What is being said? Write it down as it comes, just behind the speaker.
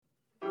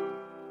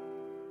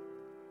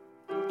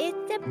It's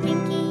the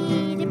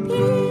Pinky the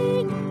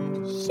Pig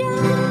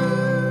Show.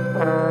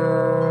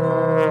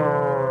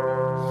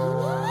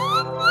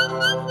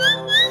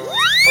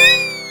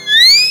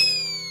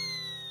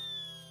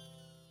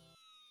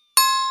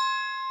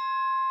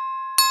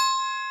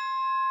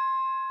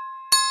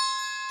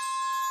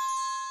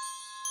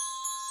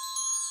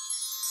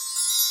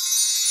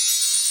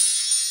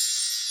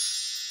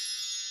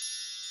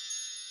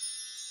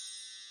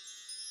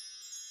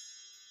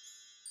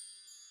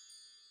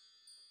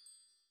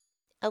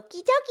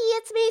 Okie dokie,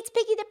 it's me, it's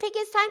Piggy the Pig.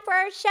 It's time for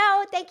our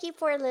show. Thank you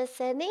for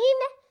listening.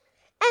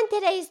 And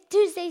today's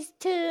Tuesday's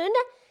tune.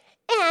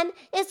 And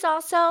it's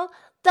also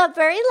the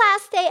very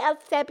last day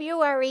of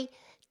February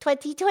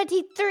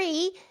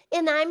 2023.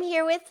 And I'm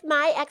here with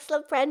my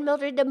excellent friend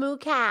Mildred the Moo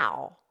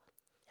Cow.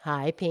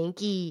 Hi,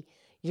 Pinky.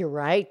 You're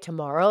right.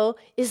 Tomorrow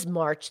is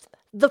March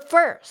the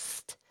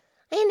 1st.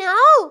 I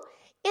know.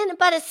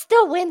 But it's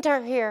still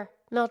winter here,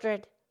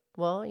 Mildred.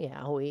 Well,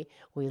 yeah, we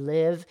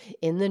live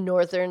in the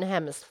northern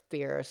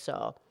hemisphere,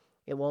 so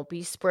it won't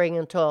be spring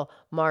until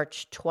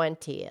March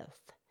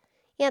 20th.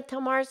 Yeah,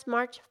 tomorrow's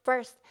March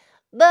 1st.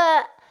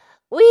 But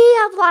we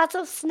have lots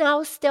of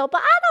snow still,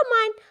 but I don't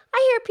mind.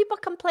 I hear people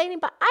complaining,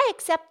 but I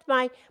accept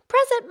my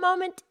present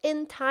moment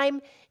in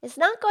time. It's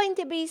not going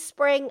to be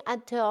spring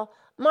until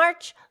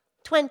March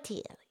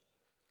 20th.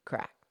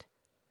 Correct.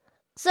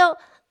 So,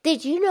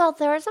 did you know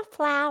there's a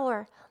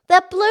flower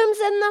that blooms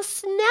in the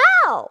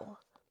snow?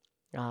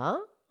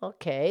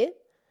 Okay.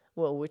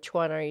 Well, which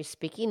one are you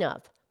speaking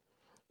of?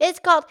 It's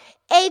called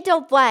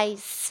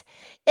Edelweiss.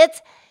 They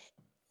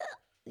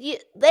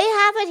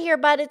have it here,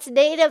 but it's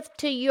native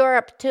to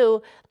Europe,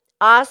 to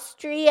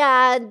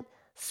Austria,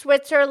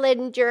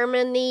 Switzerland,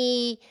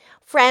 Germany,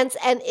 France,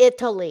 and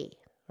Italy.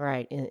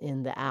 Right,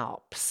 in the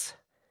Alps.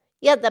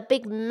 Yeah, the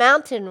big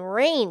mountain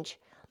range.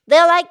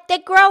 They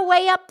grow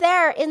way up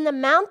there in the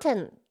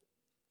mountains.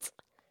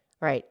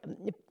 Right.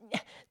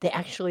 They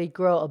actually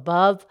grow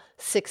above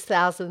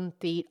 6,000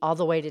 feet all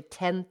the way to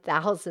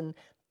 10,000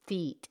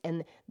 feet.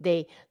 And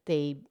they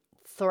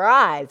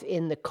thrive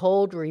in the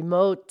cold,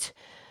 remote,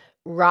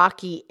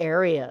 rocky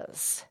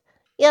areas.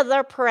 Yeah,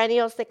 they're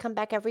perennials. They come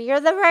back every year.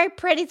 They're very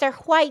pretty. They're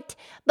white.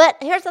 But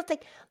here's the thing.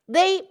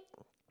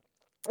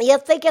 You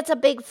think it's a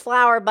big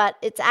flower, but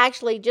it's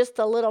actually just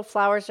the little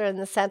flowers are in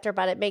the center,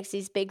 but it makes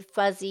these big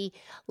fuzzy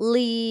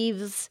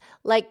leaves,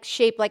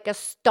 shaped like a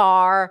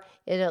star.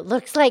 And it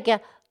looks like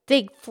a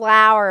big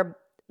flower,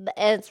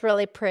 and it's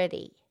really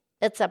pretty.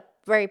 It's a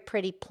very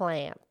pretty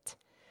plant.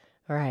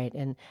 Right,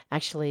 and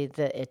actually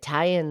the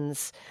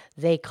Italians,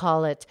 they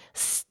call it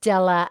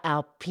Stella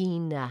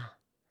Alpina.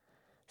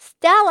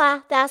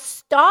 Stella, that's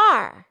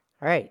star.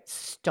 Right,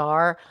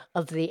 star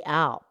of the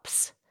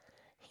Alps.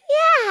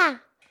 Yeah,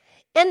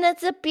 and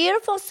it's a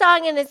beautiful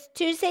song, and it's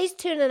Tuesday's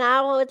tune, and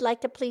I would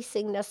like to please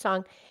sing the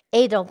song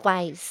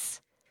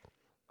Edelweiss.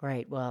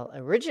 Right, well,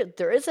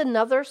 there is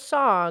another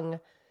song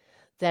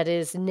that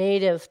is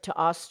native to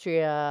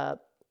Austria.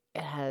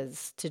 It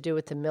has to do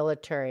with the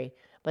military,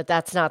 but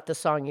that's not the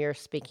song you're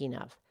speaking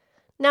of.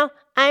 No,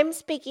 I'm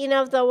speaking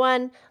of the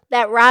one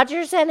that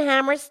Rodgers and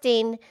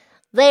Hammerstein,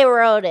 they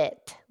wrote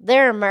it.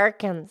 They're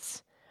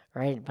Americans.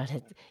 Right, but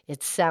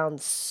it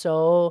sounds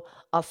so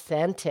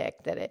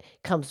authentic that it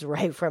comes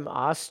right from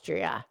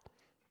Austria.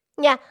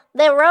 Yeah,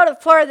 they wrote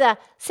it for the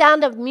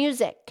Sound of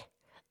Music,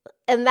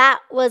 and that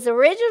was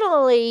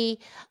originally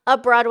a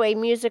Broadway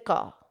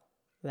musical.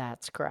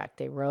 That's correct.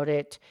 They wrote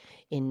it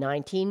in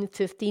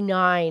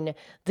 1959,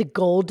 the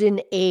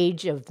golden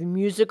age of the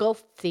musical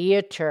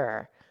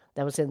theater.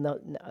 That was in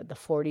the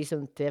 40s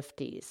and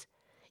 50s.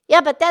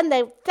 Yeah, but then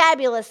the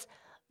fabulous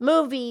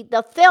movie,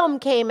 the film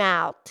came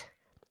out.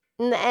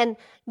 And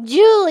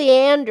Julie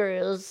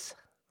Andrews.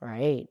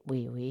 Right.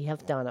 We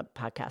have done a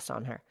podcast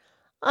on her.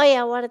 Oh,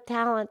 yeah, what a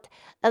talent.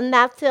 And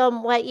that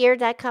film, what year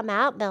did that come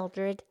out,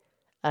 Mildred?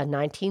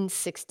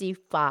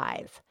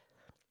 1965.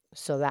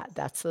 So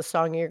that's the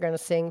song you're going to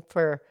sing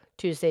for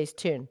Tuesday's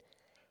tune.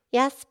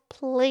 Yes,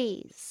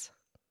 please.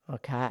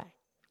 Okay.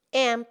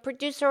 And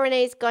producer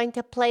Renee is going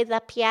to play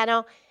the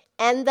piano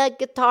and the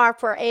guitar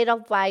for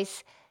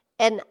Edelweiss.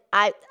 And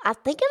I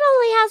think it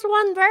only has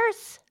one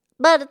verse,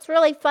 but it's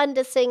really fun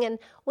to sing. And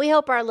we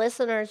hope our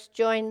listeners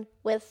join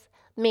with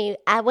me.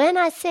 When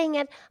I sing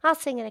it, I'll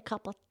sing it a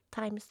couple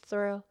times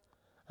through.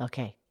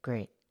 Okay,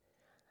 great.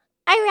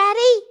 Are you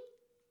ready?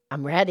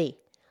 I'm ready.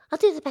 I'll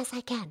do the best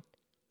I can.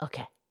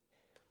 Okay.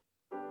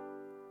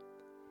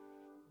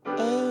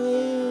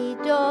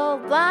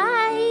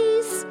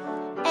 Edelweiss,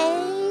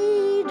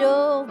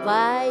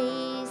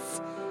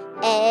 Edelweiss,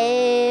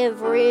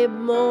 every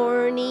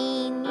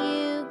morning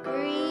you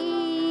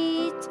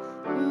greet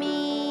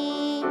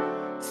me,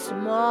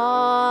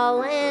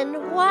 small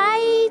and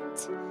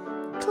white,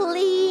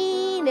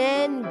 clean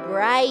and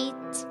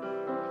bright,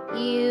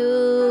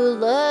 you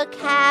look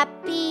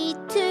happy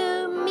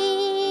to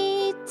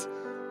meet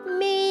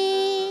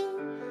me,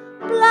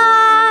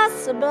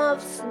 blossom of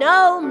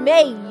snow,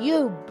 may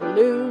you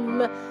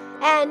bloom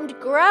and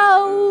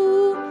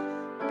grow,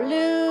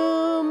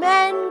 bloom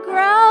and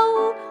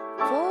grow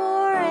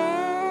forever.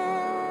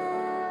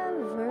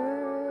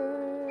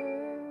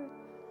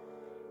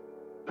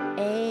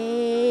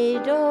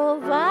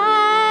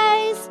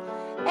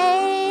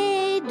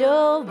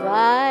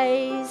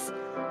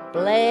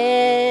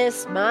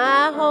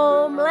 my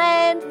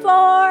homeland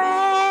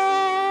forever.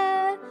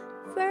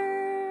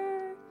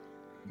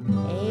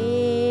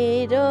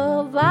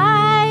 Edelweiss,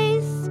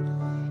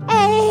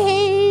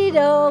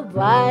 Edelweiss,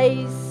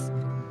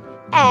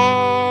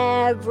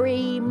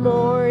 every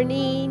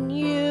morning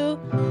you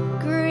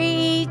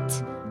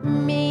greet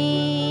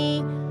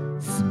me,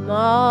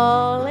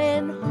 small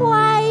and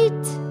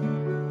white,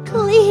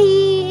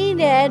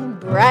 clean and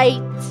bright.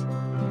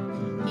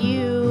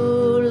 You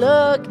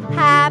look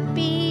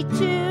happy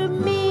to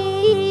meet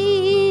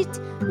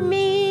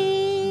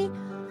me.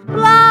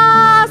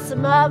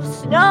 Blossom of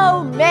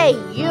snow, may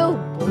you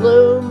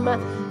bloom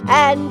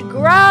and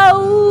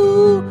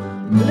grow,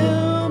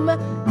 bloom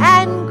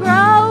and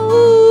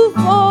grow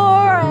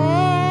forever.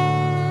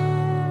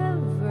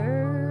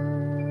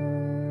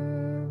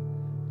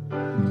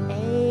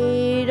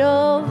 Edelweiss,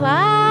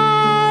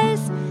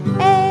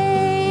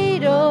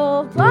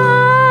 Edelweiss,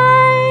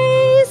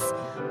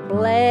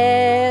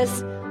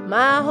 bless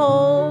my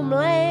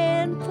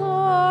homeland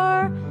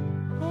forever.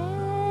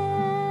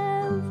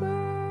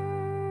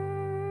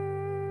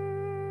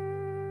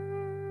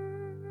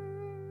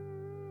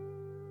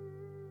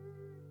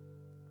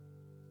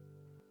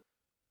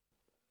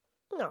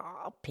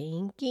 Aw,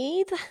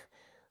 Pinky,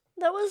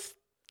 that was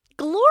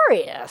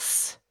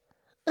glorious.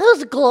 It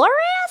was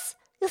glorious?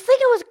 You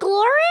think it was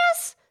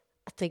glorious?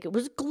 I think it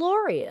was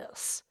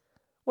glorious.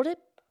 What a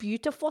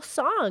beautiful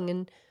song,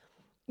 and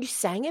you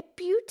sang it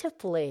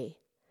beautifully.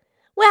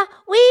 Well,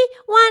 we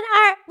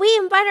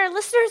invite our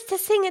listeners to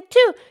sing it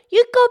too.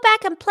 You go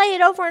back and play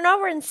it over and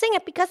over and sing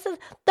it because the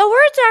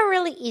words are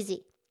really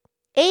easy.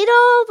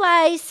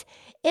 Edelweiss,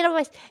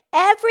 Edelweiss,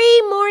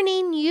 every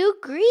morning you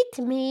greet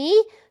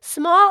me,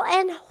 small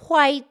and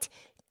white,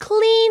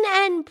 clean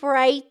and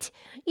bright.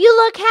 You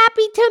look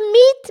happy to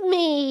meet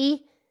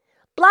me.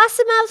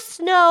 Blossom of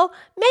snow,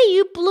 may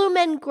you bloom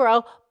and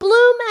grow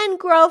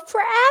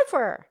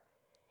forever.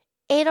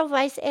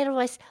 Edelweiss,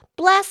 Edelweiss,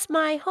 bless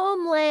my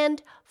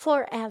homeland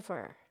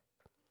forever.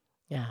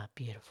 Yeah,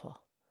 beautiful.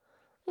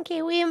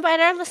 Okay, we invite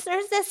our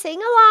listeners to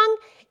sing along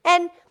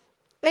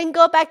and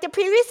go back to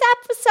previous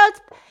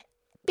episodes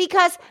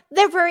because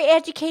they're very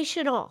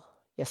educational.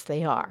 Yes,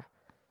 they are.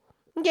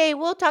 Okay,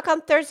 we'll talk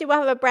on Thursday. We'll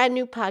have a brand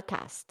new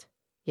podcast.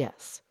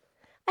 Yes.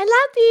 I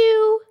love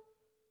you.